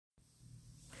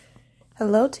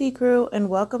Hello, Tea Crew, and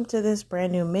welcome to this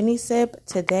brand new mini sip.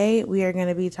 Today, we are going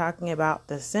to be talking about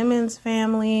the Simmons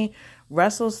family,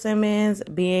 Russell Simmons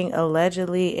being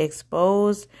allegedly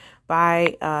exposed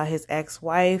by his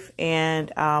ex-wife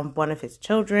and one of his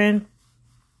children,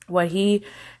 what he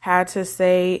had to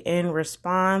say in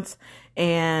response,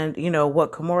 and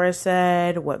what Kimora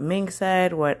said, what Ming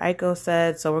said, what Aiko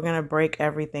said. So we're gonna break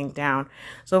everything down.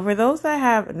 So for those that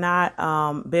have not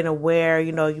been aware,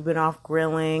 you've been off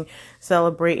grilling,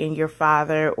 celebrating your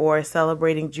father, or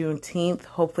celebrating Juneteenth.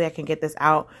 Hopefully I can get this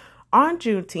out on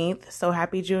Juneteenth. So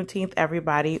happy Juneteenth,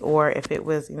 everybody. Or if it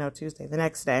was Tuesday, the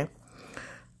next day.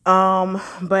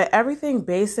 But everything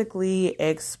basically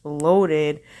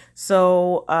exploded.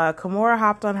 So, Kimora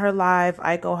hopped on her live,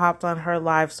 Aiko hopped on her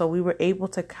live. So we were able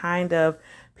to kind of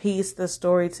piece the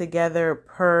story together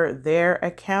per their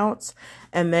accounts.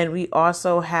 And then we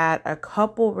also had a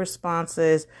couple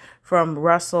responses from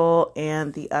Russell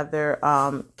and the other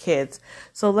kids.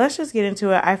 So let's just get into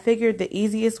it. I figured the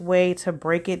easiest way to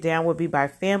break it down would be by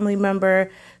family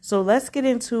member. So let's get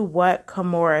into what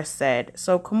Kimora said.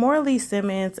 So Kimora Lee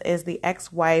Simmons is the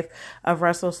ex-wife of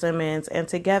Russell Simmons, and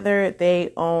together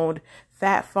they owned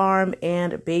Fat Farm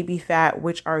and Baby Fat,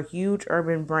 which are huge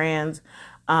urban brands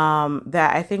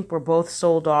that I think were both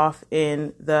sold off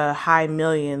in the high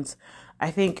millions. I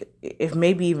think if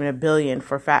maybe even $1 billion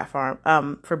for Fat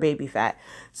Farm, for Baby Fat.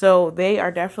 So they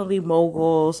are definitely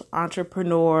moguls,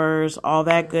 entrepreneurs, all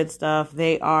that good stuff.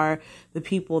 They are the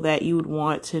people that you would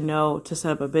want to know to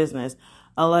set up a business,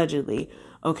 allegedly.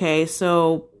 Okay,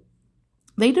 so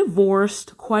they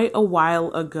divorced quite a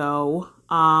while ago.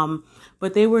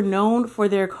 But they were known for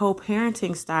their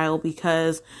co-parenting style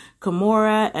because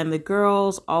Kimora and the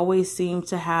girls always seemed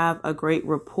to have a great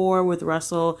rapport with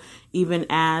Russell, even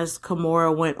as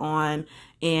Kimora went on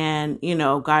and,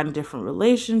 got in different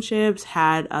relationships,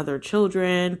 had other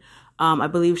children. I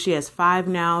believe she has 5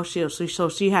 now. So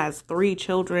she has 3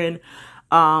 children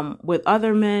with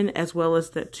other men, as well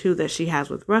as the 2 that she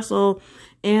has with Russell.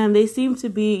 And they seem to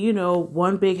be,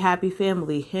 one big happy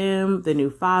family. Him, the new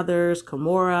fathers,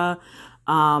 Kimora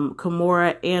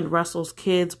and Russell's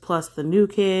kids, plus the new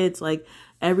kids. Like,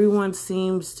 everyone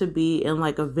seems to be in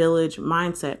like a village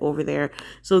mindset over there.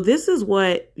 So this is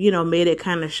what, made it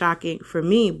kind of shocking for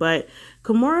me. But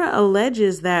Kimora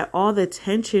alleges that all the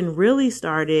tension really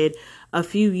started a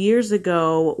few years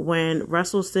ago when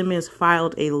Russell Simmons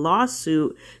filed a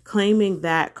lawsuit claiming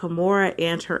that Kimora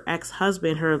and her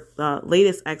ex-husband, her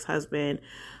latest ex-husband,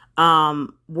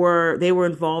 were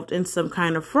involved in some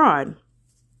kind of fraud.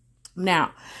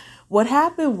 Now, what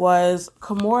happened was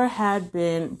Kimora had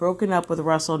been broken up with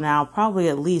Russell now probably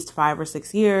at least 5 or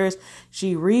 6 years.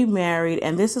 She remarried,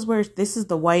 and this is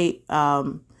the white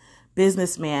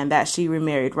businessman that she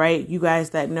remarried, right? You guys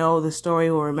that know the story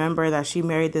will remember that she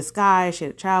married this guy. She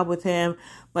had a child with him,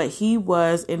 but he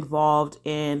was involved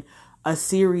in a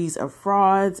series of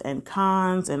frauds and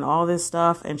cons and all this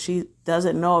stuff. And she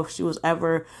doesn't know if she was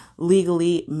ever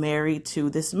legally married to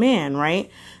this man, right?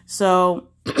 So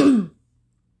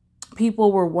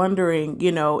people were wondering,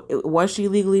 was she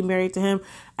legally married to him?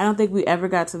 I don't think we ever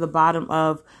got to the bottom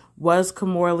of, was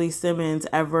Kimora Lee Simmons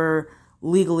ever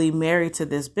legally married to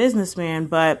this businessman?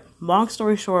 But long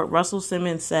story short, Russell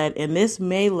Simmons said in this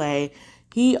melee,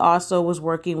 he also was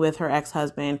working with her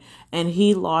ex-husband and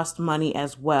he lost money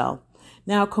as well.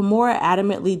 Now, Kimora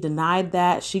adamantly denied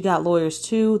that. She got lawyers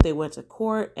too. They went to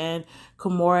court and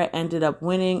Kimora ended up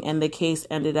winning and the case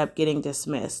ended up getting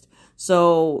dismissed.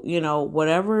 So,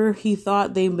 whatever he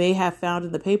thought they may have found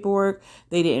in the paperwork,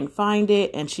 they didn't find it.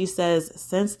 And she says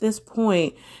since this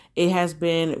point, it has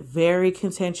been very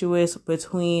contentious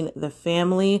between the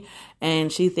family,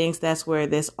 and she thinks that's where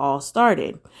this all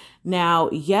started. Now,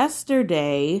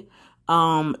 yesterday,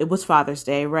 it was Father's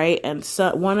Day, right? And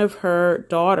so one of her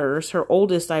daughters, her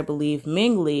oldest, I believe,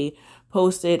 Ming Lee,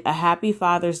 posted a happy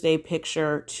Father's Day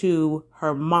picture to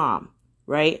her mom,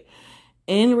 right?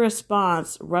 In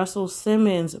response, Russell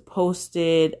Simmons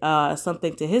posted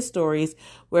something to his stories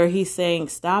where he's saying,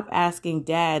 stop asking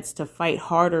dads to fight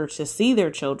harder to see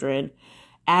their children.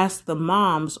 Ask the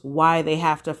moms why they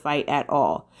have to fight at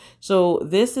all. So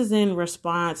this is in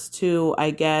response to,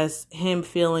 I guess, him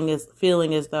feeling as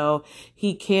though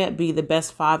he can't be the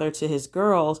best father to his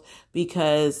girls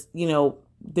because,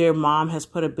 their mom has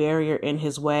put a barrier in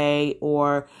his way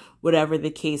or whatever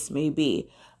the case may be.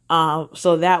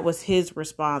 So that was his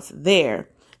response there.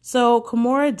 So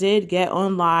Kimora did get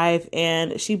on live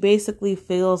and she basically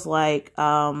feels like,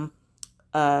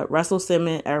 Russell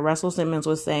Simmons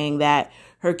was saying that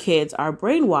her kids are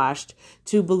brainwashed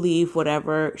to believe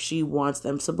whatever she wants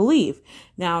them to believe.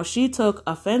 Now, she took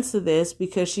offense to this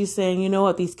because she's saying, you know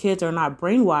what, these kids are not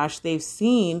brainwashed. They've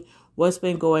seen what's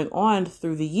been going on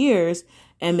through the years,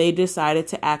 and they decided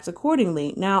to act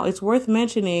accordingly. Now, it's worth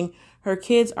mentioning her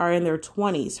kids are in their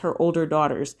 20s, her older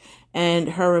daughters, and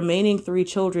her remaining 3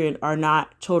 children are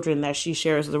not children that she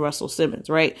shares with Russell Simmons,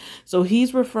 right? So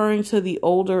he's referring to the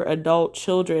older adult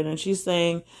children, and she's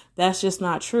saying, that's just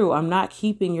not true. I'm not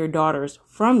keeping your daughters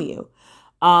from you.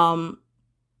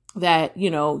 That, you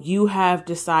know, you have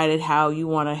decided how you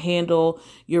want to handle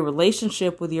your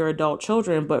relationship with your adult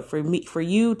children. But for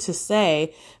you to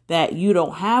say that you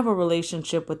don't have a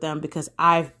relationship with them because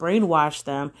I've brainwashed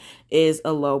them is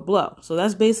a low blow. So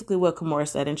that's basically what Kimora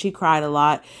said. And she cried a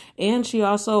lot. And she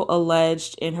also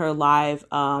alleged in her live,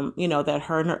 that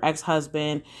her and her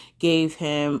ex-husband gave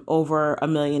him over $1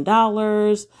 million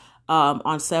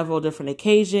on several different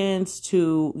occasions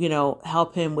to,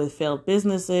 help him with failed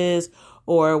businesses,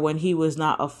 or when he was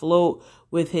not afloat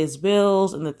with his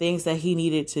bills and the things that he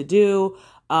needed to do,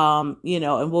 and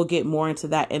we'll get more into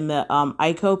that in the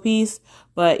Aiko piece.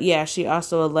 But yeah, she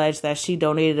also alleged that she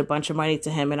donated a bunch of money to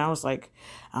him. And I was like,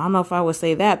 I don't know if I would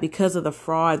say that because of the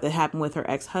fraud that happened with her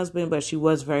ex-husband, but she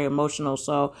was very emotional.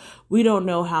 So we don't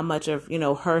know how much of,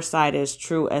 her side is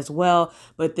true as well.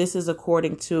 But this is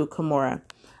according to Kimora.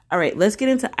 All right, let's get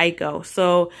into Aiko.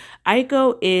 So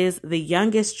Aiko is the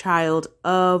youngest child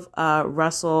of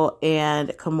Russell and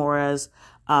Kimora's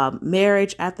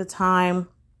marriage at the time.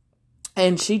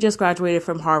 And she just graduated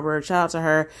from Harvard. Shout out to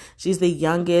her. She's the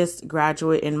youngest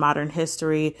graduate in modern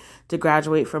history to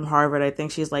graduate from Harvard. I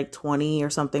think she's like 20 or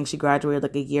something. She graduated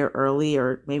like a year early,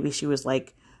 or maybe she was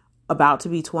like about to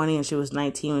be 20 and she was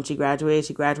 19 when she graduated.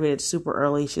 She graduated super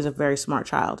early. She's a very smart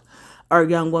child, or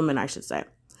young woman, I should say.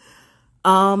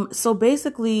 So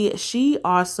basically she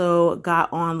also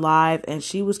got on live and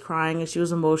she was crying and she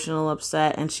was emotional,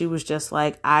 upset. And she was just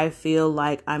like, I feel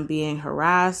like I'm being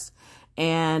harassed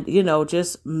and,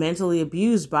 just mentally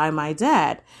abused by my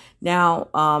dad. Now,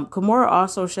 Kimora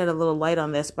also shed a little light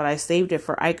on this, but I saved it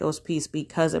for Aiko's piece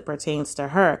because it pertains to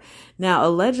her. Now,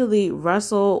 allegedly,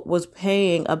 Russell was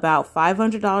paying about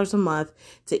 $500 a month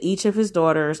to each of his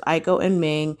daughters, Aiko and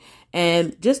Ming,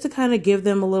 and just to kind of give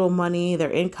them a little money.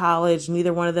 They're in college.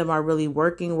 Neither one of them are really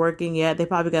working yet. They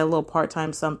probably got a little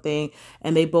part-time something,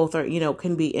 and they both are,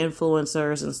 can be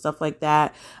influencers and stuff like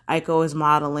that. Aiko is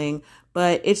modeling.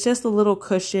 But it's just a little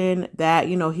cushion that,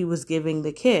 he was giving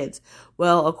the kids.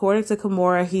 Well, according to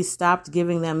Kimora, he stopped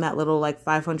giving them that little like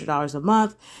 $500 a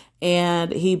month,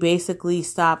 and he basically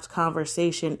stopped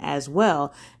conversation as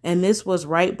well. And this was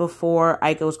right before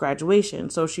Aiko's graduation.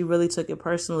 So she really took it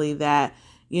personally that,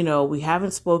 we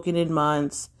haven't spoken in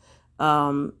months.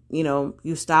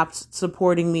 You stopped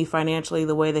supporting me financially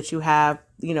the way that you have,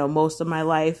 most of my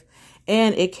life.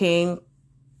 And it came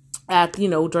at,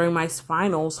 during my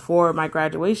finals for my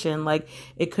graduation. Like,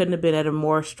 it couldn't have been at a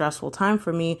more stressful time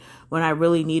for me when I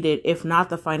really needed, if not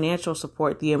the financial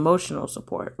support, the emotional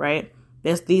support, right?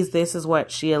 This is what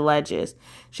she alleges.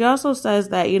 She also says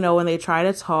that, when they try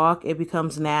to talk, it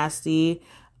becomes nasty.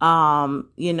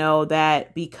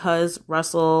 That because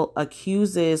Russell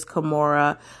accuses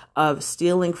Kimora of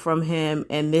stealing from him,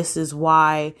 and this is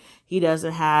why he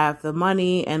doesn't have the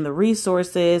money and the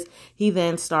resources, he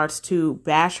then starts to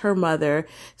bash her mother.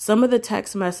 Some of the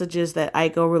text messages that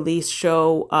Aiko released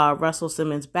show Russell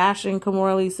Simmons bashing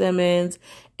Kimora Lee Simmons,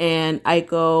 and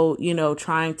Aiko,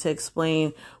 trying to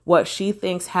explain what she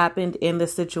thinks happened in the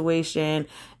situation.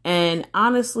 And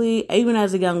honestly, even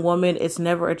as a young woman, it's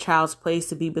never a child's place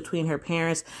to be between her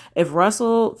parents. If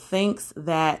Russell thinks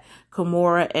that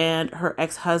Kimora and her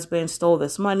ex-husband stole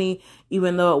this money,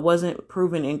 even though it wasn't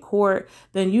proven in court,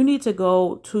 then you need to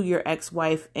go to your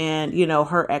ex-wife and,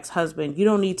 her ex-husband. You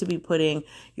don't need to be putting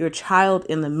your child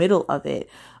in the middle of it.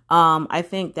 I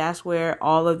think that's where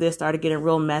all of this started getting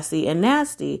real messy and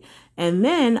nasty. And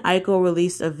then Aiko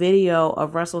released a video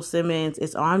of Russell Simmons.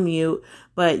 It's on mute,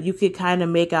 but you could kind of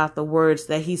make out the words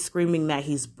that he's screaming that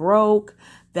he's broke,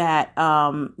 that,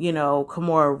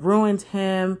 Kimora ruined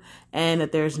him, and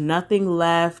that there's nothing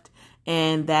left,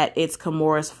 and that it's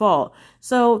Kimora's fault.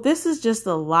 So this is just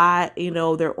a lot.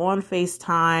 They're on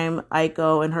FaceTime,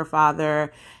 Aiko and her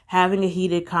father, having a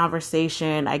heated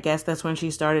conversation. I guess that's when she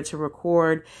started to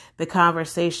record the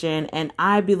conversation. And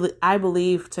I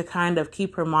believe to kind of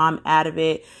keep her mom out of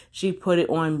it, she put it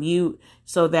on mute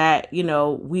so that,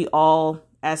 we all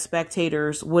as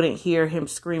spectators wouldn't hear him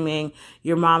screaming,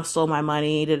 your mom stole my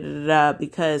money,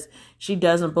 because she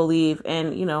doesn't believe,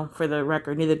 and, you know, for the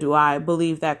record, neither do I,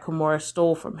 believe that Kimora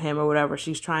stole from him or whatever.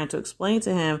 She's trying to explain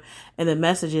to him. And the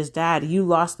message is, Dad, you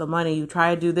lost the money. You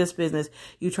try to do this business.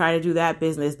 You try to do that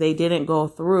business. They didn't go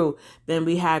through. Then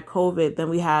we had COVID.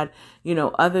 Then we had, you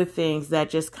know, other things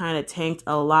that just kind of tanked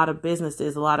a lot of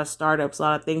businesses, a lot of startups, a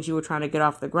lot of things you were trying to get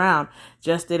off the ground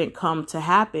just didn't come to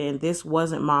happen. This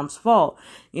wasn't Mom's fault,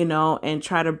 you know, and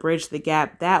try to bridge the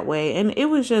gap that way. And it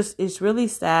was just, it's really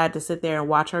sad to sit there and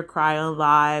watch her cry on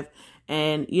live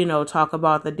and, you know, talk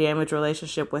about the damaged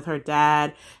relationship with her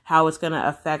dad, how it's going to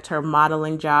affect her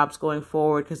modeling jobs going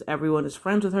forward because everyone is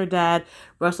friends with her dad.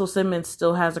 Russell Simmons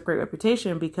still has a great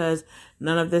reputation because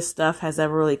none of this stuff has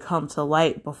ever really come to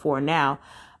light before now.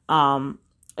 And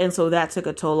so that took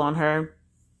a toll on her.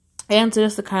 And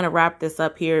just to kind of wrap this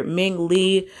up here, Ming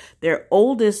Lee, their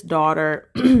oldest daughter,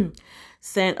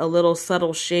 sent a little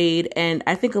subtle shade. And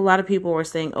I think a lot of people were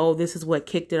saying, oh, this is what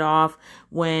kicked it off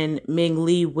when Ming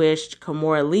Lee wished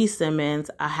Kimora Lee Simmons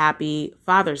a happy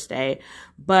Father's Day.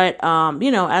 But,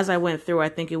 you know, as I went through, I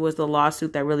think it was the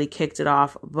lawsuit that really kicked it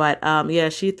off. But, yeah,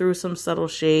 she threw some subtle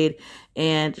shade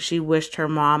and she wished her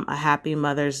mom a happy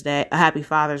Mother's Day, a happy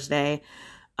Father's Day.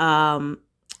 And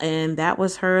that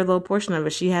was her little portion of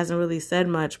it. She hasn't really said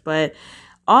much, but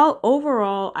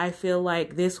overall, I feel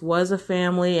like this was a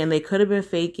family and they could have been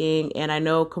faking. And I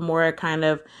know Kimora kind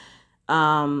of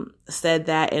said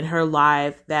that in her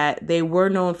live that they were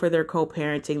known for their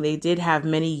co-parenting. They did have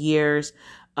many years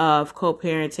of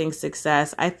co-parenting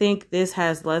success. I think this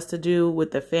has less to do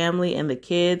with the family and the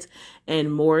kids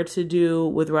and more to do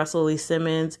with Russell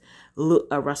Simmons,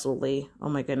 Russell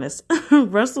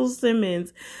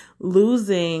Simmons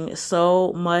losing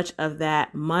so much of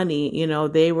that money. You know,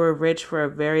 they were rich for a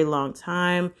very long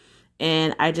time.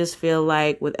 And I just feel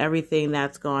like with everything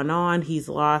that's gone on, he's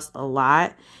lost a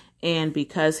lot. And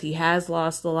because he has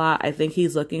lost a lot, I think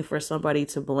he's looking for somebody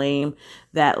to blame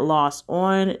that loss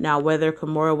on. Now, whether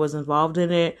Kimora was involved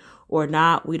in it or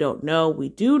not, we don't know. We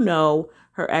do know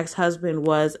her ex-husband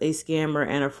was a scammer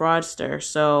and a fraudster,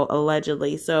 so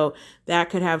allegedly. So that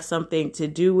could have something to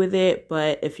do with it.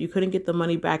 But if you couldn't get the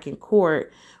money back in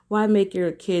court, why make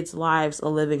your kids' lives a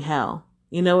living hell?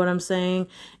 You know what I'm saying?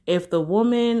 If the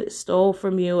woman stole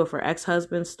from you, if her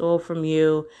ex-husband stole from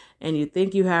you, and you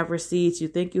think you have receipts, you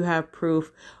think you have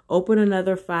proof, open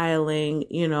another filing,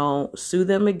 you know, sue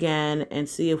them again and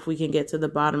see if we can get to the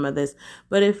bottom of this.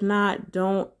 But if not,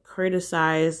 don't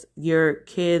criticize your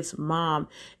kid's mom,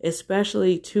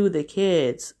 especially to the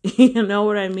kids. You know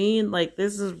what I mean? Like,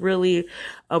 this is really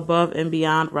above and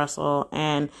beyond Russell.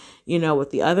 And, you know, with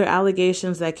the other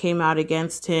allegations that came out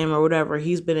against him or whatever,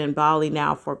 he's been in Bali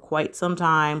now for quite some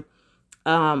time,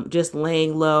 just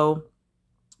laying low.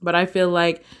 But I feel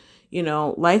like, you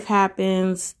know, life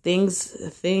happens,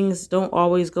 things don't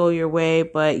always go your way,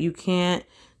 but you can't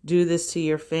do this to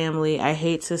your family. I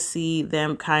hate to see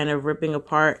them kind of ripping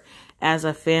apart as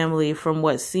a family from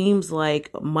what seems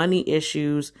like money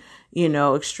issues, you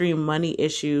know, extreme money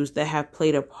issues that have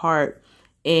played a part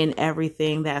in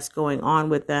everything that's going on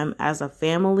with them as a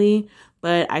family.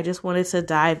 But I just wanted to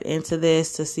dive into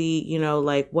this to see, you know,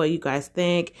 like what you guys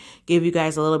think, give you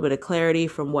guys a little bit of clarity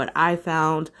from what I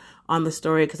found on the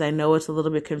story, because I know it's a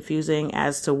little bit confusing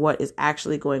as to what is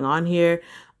actually going on here.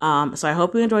 So I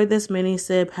hope you enjoyed this mini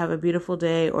sip. Have a beautiful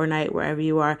day or night wherever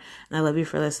you are. And I love you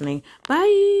for listening.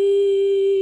 Bye.